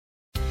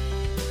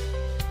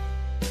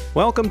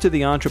Welcome to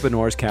the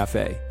Entrepreneurs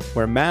Cafe,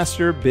 where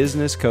Master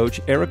Business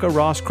Coach Erica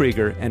Ross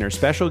Krieger and her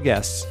special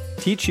guests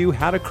teach you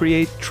how to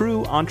create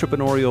true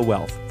entrepreneurial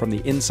wealth from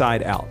the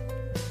inside out.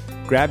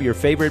 Grab your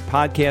favorite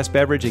podcast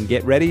beverage and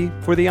get ready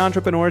for the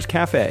Entrepreneurs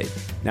Cafe.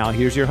 Now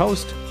here's your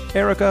host,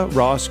 Erica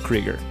Ross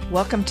Krieger.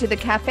 Welcome to the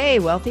cafe,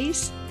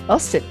 wealthies. Well,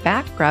 sit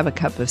back, grab a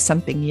cup of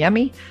something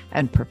yummy,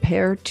 and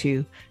prepare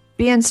to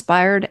be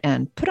inspired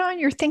and put on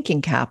your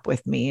thinking cap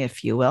with me,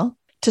 if you will.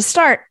 To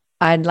start,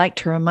 I'd like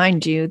to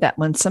remind you that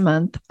once a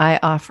month, I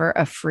offer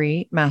a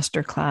free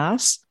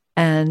masterclass,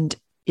 and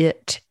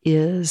it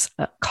is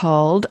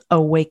called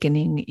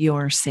Awakening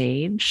Your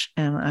Sage,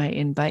 and I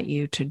invite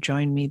you to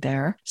join me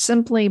there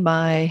simply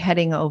by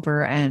heading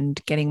over and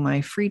getting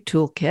my free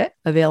toolkit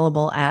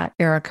available at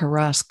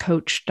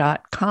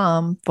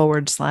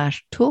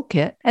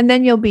ericarosscoach.com/toolkit. And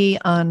then you'll be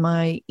on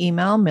my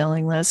email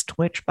mailing list,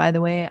 which, by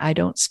the way, I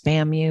don't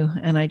spam you,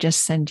 and I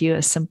just send you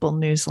a simple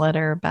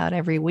newsletter about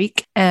every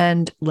week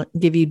and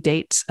give you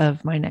dates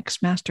of my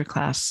next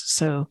masterclass.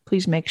 So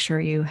please make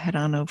sure you head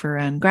on over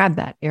and grab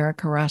that,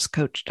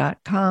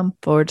 ericarosscoach.com/toolkit.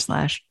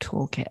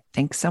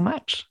 Thanks so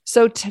much.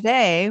 So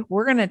today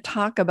we're going to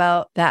talk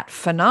about that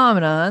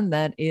phenomenon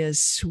that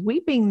is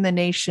sweeping the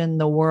nation,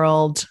 the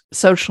world,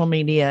 social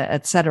media,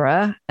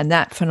 etc. And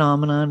that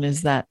phenomenon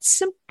is that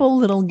simple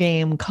little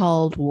game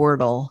called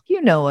Wordle.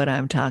 You know what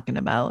I'm talking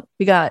about.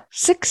 We got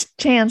 6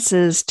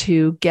 chances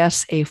to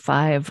guess a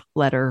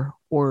 5-letter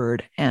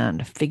word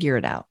and figure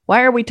it out.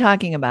 Why are we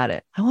talking about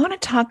it? I want to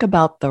talk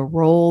about the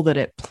role that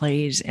it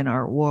plays in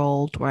our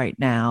world right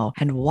now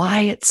and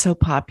why it's so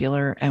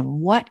popular and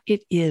what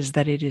it is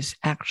that it is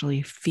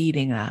actually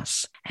feeding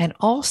us. And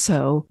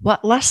also,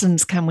 what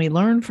lessons can we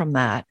learn from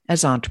that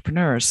as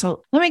entrepreneurs?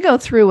 So let me go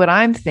through what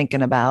I'm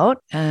thinking about.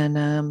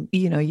 And,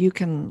 you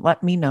can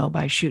let me know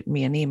by shooting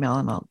me an email,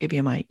 and I'll give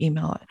you my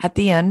email at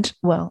the end.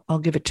 Well, I'll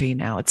give it to you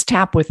now. It's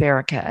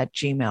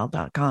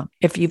tapwitherica@gmail.com.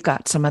 If you've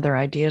got some other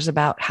ideas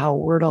about how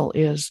Wordle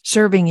is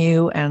serving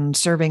you and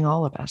serving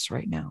all of us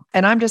right now.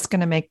 And I'm just going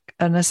to make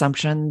an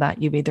assumption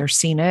that you've either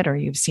seen it or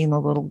you've seen the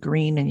little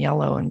green and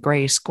yellow and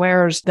gray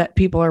squares that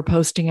people are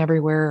posting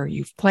everywhere, or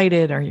you've played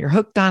it or you're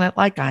hooked on it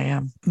like I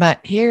am.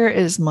 But here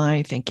is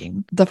my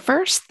thinking. The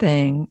first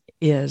thing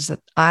is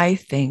that I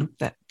think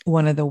that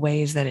one of the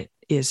ways that it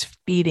is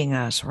feeding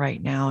us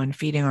right now and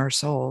feeding our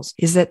souls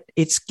is that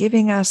it's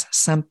giving us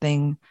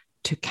something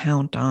to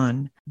count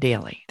on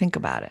daily. Think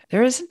about it.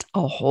 There isn't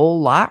a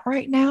whole lot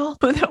right now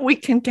that we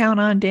can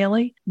count on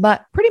daily,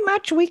 but pretty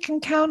much we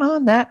can count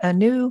on that a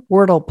new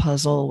Wordle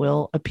puzzle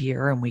will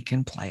appear and we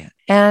can play it.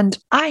 And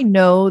I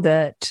know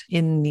that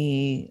in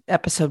the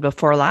episode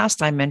before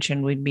last, I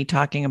mentioned we'd be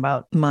talking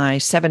about my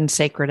 7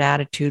 Sacred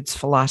Attitudes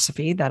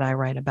philosophy that I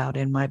write about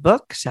in my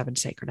book, 7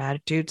 Sacred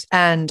Attitudes.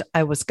 And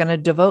I was going to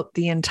devote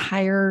the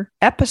entire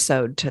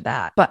episode to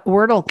that. But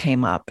Wordle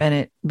came up and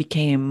it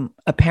became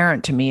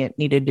apparent to me it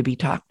needed to be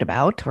talked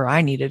about, or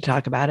I needed to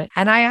talk about it.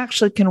 And I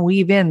actually can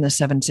weave in the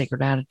 7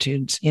 Sacred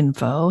Attitudes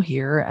info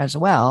here as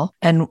well.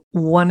 And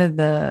one of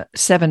the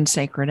 7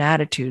 Sacred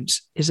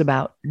Attitudes is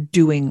about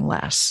doing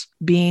less.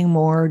 Being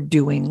more,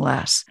 doing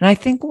less. And I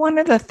think one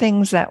of the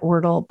things that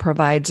Wordle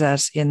provides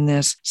us in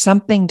this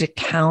something to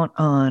count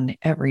on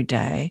every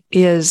day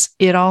is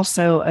it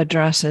also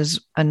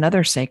addresses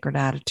another sacred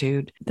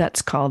attitude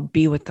that's called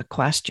be with the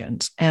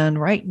questions.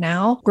 And right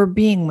now we're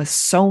being with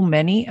so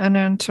many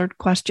unanswered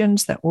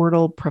questions that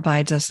Wordle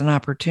provides us an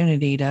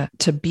opportunity to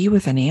be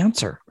with an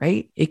answer,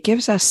 right? It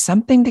gives us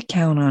something to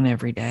count on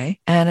every day.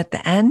 And at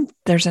the end,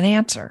 there's an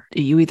answer.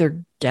 You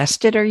either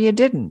guessed it or you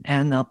didn't,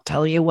 and they'll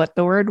tell you what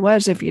the word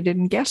was if you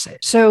didn't guess it.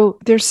 So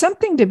there's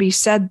something to be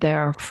said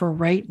there for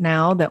right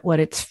now that what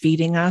it's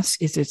feeding us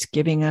is it's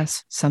giving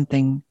us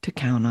something to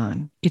count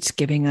on. It's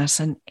giving us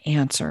an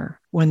answer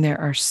when there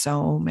are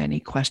so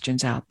many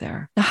questions out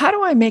there. Now, how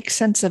do I make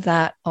sense of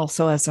that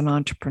also as an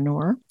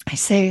entrepreneur? I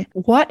say,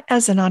 what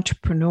as an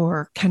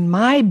entrepreneur can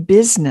my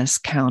business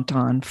count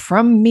on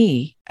from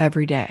me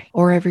every day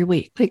or every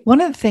week? Like one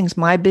of the things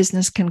my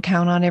business can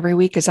count on every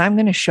week is I'm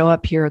going to show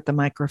up here at the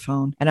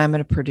microphone and I'm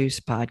going to produce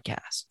a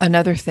podcast.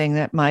 Another thing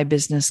that my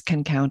business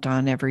can count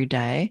on every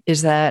day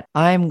is that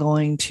I'm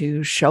going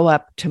to show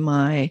up to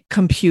my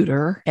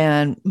computer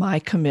and my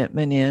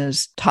commitment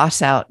is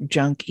toss out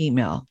junk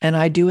email. And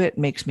I do it,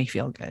 makes me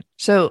feel good.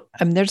 So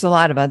there's a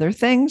lot of other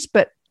things,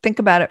 but think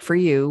about it for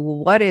you.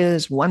 What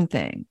is one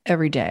thing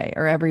every day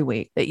or every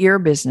week that your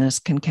business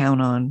can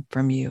count on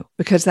from you?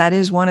 Because that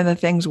is one of the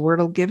things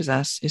Wordle gives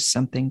us is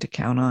something to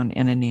count on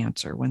and an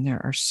answer when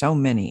there are so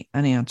many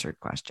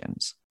unanswered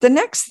questions. The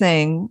next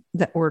thing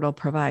that Wordle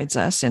provides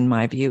us, in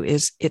my view,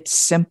 is it's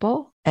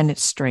simple and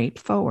it's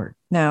straightforward.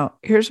 Now,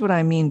 here's what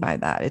I mean by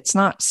that. It's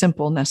not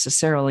simple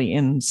necessarily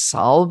in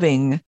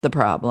solving the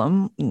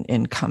problem,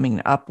 in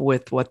coming up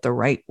with what the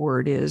right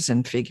word is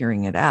and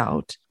figuring it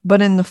out,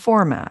 but in the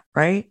format,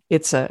 right?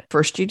 It's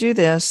first you do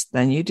this,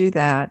 then you do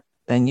that,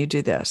 then you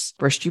do this.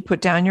 First, you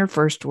put down your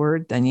first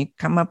word, then you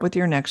come up with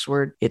your next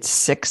word. It's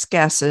 6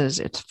 guesses.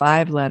 It's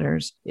 5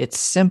 letters. It's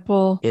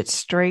simple. It's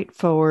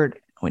straightforward.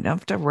 We don't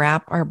have to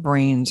wrap our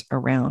brains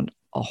around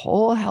a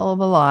whole hell of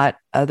a lot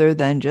other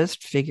than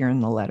just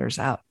figuring the letters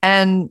out.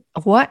 And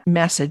what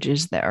message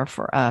is there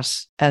for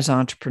us as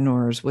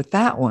entrepreneurs with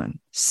that one?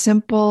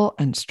 Simple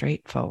and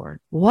straightforward.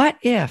 What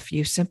if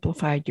you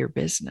simplified your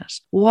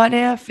business? What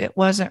if it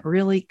wasn't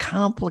really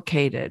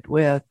complicated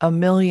with a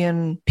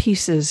million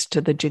pieces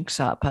to the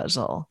jigsaw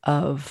puzzle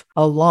of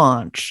a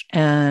launch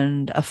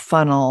and a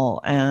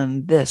funnel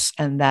and this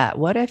and that?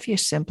 What if you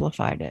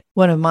simplified it?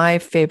 One of my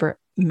favorite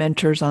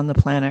mentors on the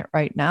planet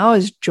right now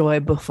is Joy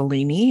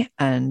Buffalini,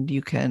 and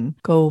you can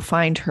go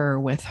find her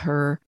with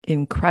her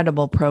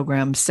incredible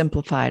program,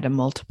 Simplify to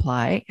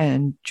Multiply.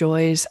 And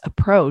Joy's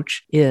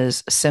approach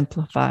is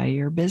simplify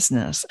your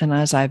business. And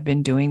as I've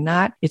been doing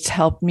that, it's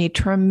helped me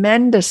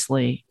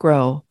tremendously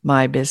grow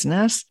my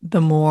business.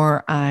 The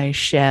more I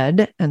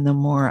shed and the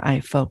more I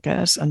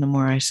focus and the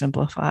more I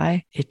simplify,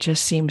 it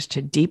just seems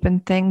to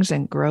deepen things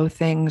and grow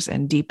things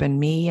and deepen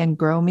me and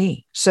grow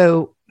me.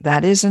 So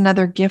that is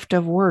another gift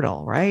of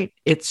Wordle, right?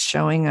 It's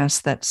showing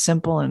us that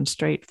simple and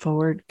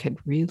straightforward could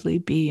really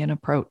be an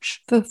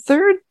approach. The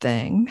third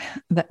thing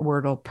that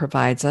Wordle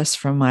provides us,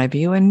 from my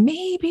view, and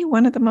maybe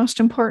one of the most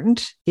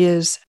important,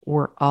 is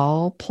we're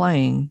all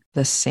playing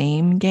the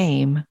same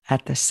game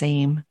at the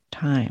same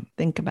time.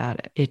 Think about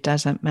it. It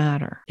doesn't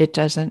matter. It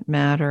doesn't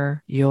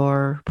matter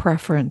your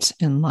preference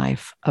in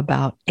life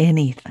about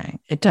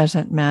anything. It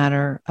doesn't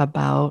matter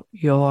about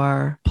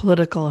your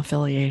political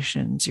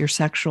affiliations, your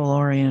sexual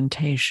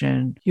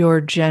orientation,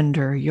 your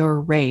gender, your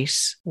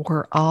race.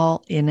 We're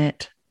all in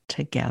it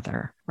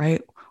together,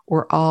 right?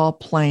 We're all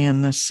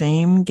playing the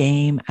same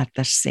game at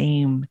the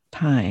same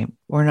time.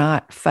 We're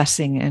not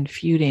fussing and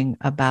feuding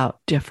about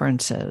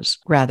differences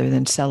rather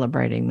than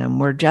celebrating them.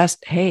 We're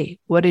just, hey,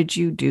 what did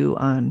you do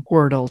on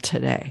Wordle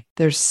today?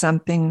 There's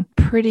something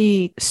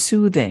pretty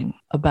soothing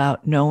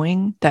about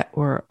knowing that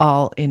we're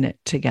all in it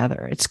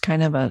together. It's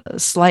kind of a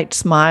slight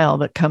smile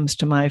that comes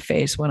to my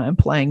face when I'm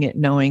playing it,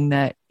 knowing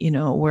that,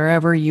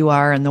 wherever you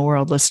are in the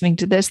world listening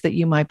to this, that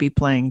you might be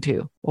playing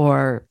too,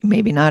 or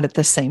maybe not at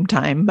the same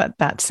time, but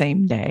that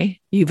same day,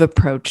 you've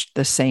approached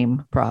the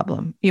same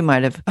problem. You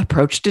might have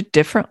approached it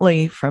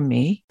differently from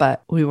me,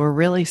 but we were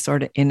really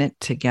sort of in it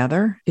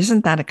together.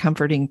 Isn't that a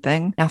comforting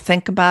thing? Now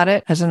think about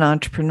it as an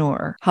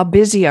entrepreneur. How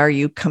busy are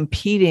you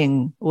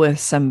competing with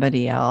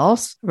somebody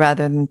else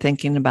rather than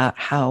thinking about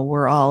how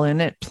we're all in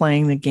it,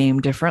 playing the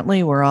game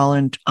differently? We're all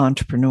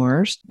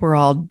entrepreneurs. We're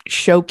all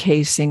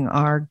showcasing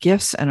our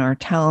gifts and our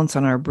talents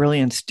and our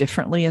brilliance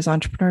differently as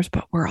entrepreneurs,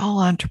 but we're all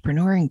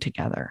entrepreneuring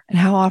together. And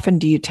how often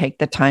do you take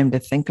the time to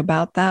think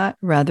about that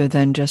rather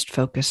than just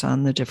focus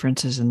on the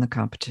differences in the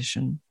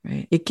competition,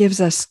 right? It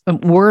gives us,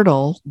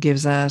 Wordle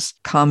gives us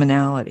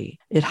commonality.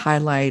 It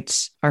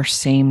highlights our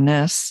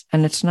sameness.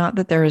 And it's not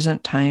that there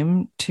isn't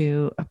time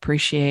to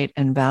appreciate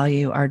and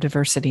value our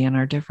diversity and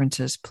our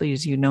differences.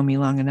 Please, you know me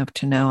long enough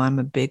to know I'm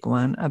a big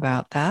one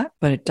about that.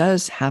 But it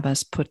does have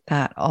us put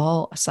that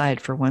all aside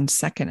for 1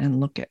 second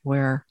and look at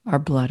where our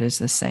blood is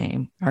the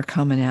same. Our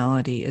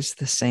commonality is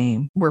the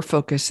same. We're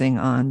focusing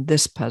on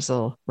this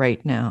puzzle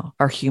right now,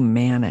 our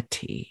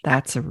humanity.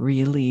 That's a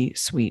really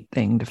sweet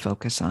thing to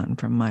focus on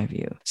from my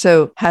view.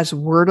 So has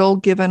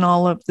Wordle given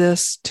all of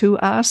this to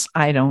us?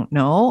 I don't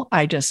know.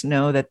 I just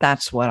know that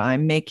that's what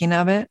I'm making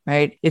of it,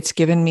 right? It's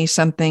given me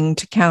something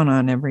to count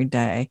on every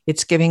day.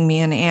 It's giving me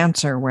an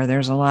answer where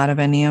there's a lot of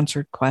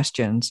unanswered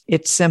questions.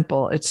 It's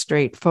simple. It's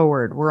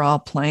straightforward. We're all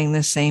playing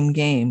the same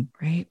game,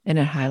 right? And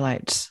it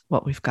highlights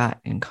what we've got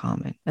in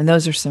common. And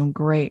those are some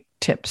great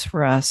tips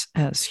for us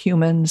as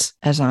humans,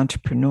 as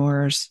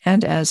entrepreneurs,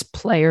 and as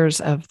players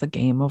of the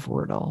game of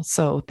Wordle.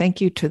 So thank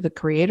you to the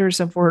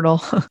creators of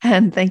Wordle,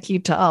 and thank you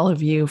to all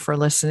of you for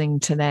listening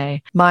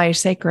today. My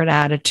sacred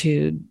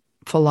attitude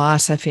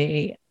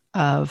philosophy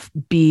of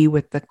be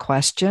with the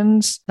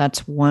questions.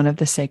 That's one of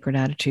the sacred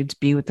attitudes.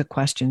 Be with the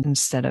questions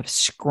instead of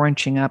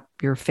scrunching up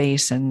your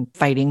face and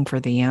fighting for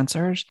the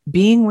answers.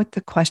 Being with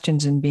the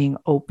questions and being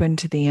open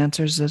to the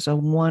answers is a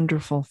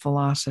wonderful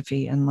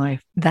philosophy in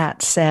life.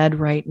 That said,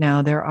 right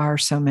now, there are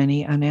so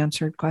many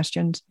unanswered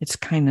questions. It's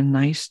kind of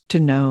nice to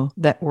know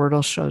that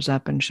Wordle shows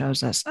up and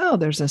shows us, oh,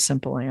 there's a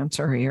simple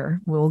answer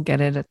here. We'll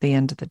get it at the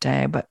end of the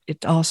day. But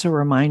it also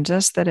reminds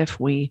us that if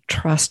we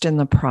trust in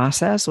the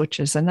process, which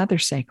is another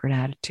sacred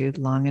attitude,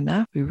 long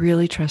enough, we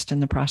really trust in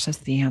the process,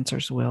 the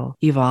answers will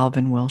evolve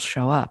and will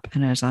show up.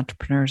 And as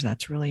entrepreneurs,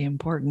 that's really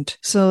important.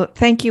 So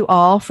thank you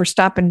all for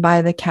stopping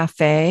by the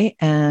cafe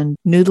and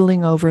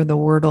noodling over the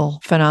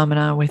Wordle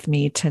phenomena with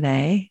me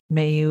today.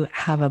 May you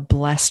have a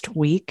blessed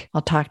week.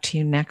 I'll talk to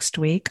you next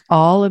week.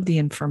 All of the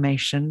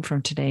information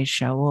from today's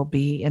show will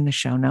be in the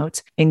show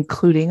notes,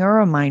 including a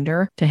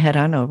reminder to head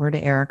on over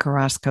to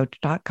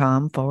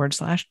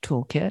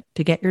ericarosscoach.com/toolkit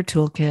to get your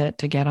toolkit,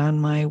 to get on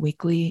my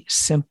weekly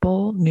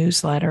simple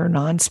newsletter,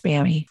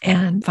 non-spammy,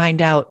 and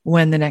find out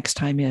when the next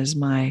time is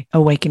my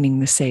Awakening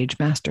the Sage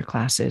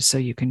masterclass is so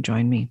you can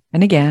join me.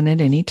 And again,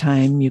 at any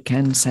time, you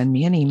can send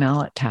me an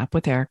email at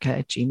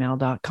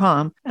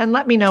tapwitherica@gmail.com and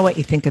let me know what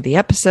you think of the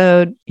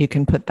episode. You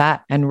can put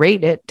that and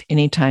rate it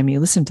anytime you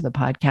listen to the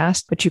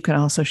podcast, but you can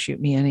also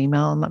shoot me an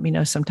email and let me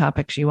know some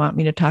topics you want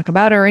me to talk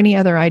about or any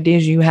other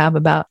ideas you have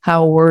about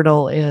how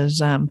Wordle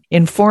is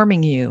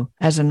informing you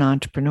as an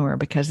entrepreneur,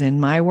 because in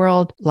my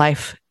world,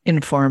 life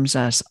informs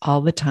us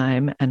all the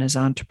time. And as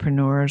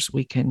entrepreneurs,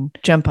 we can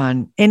jump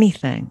on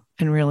anything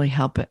and really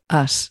help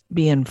us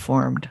be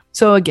informed.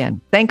 So again,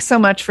 thanks so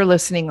much for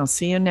listening. I'll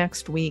see you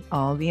next week.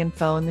 All the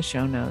info in the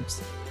show notes.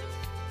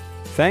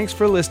 Thanks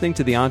for listening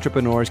to the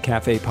Entrepreneurs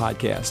Cafe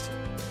podcast.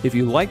 If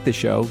you like the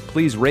show,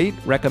 please rate,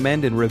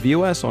 recommend, and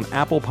review us on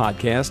Apple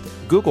Podcast,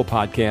 Google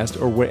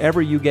Podcast, or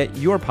wherever you get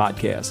your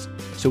podcasts,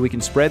 so we can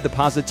spread the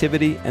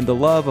positivity and the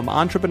love of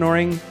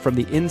entrepreneuring from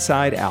the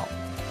inside out.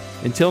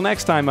 Until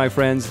next time, my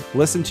friends,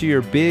 listen to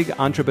your big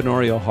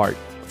entrepreneurial heart.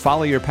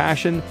 Follow your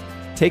passion,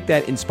 take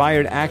that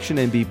inspired action,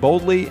 and be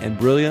boldly and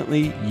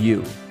brilliantly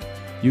you.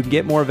 You can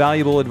get more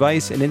valuable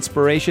advice and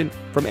inspiration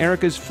from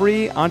Erica's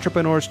free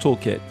Entrepreneur's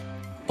Toolkit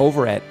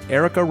over at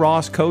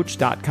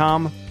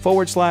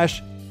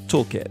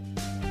ericarosscoach.com/toolkit.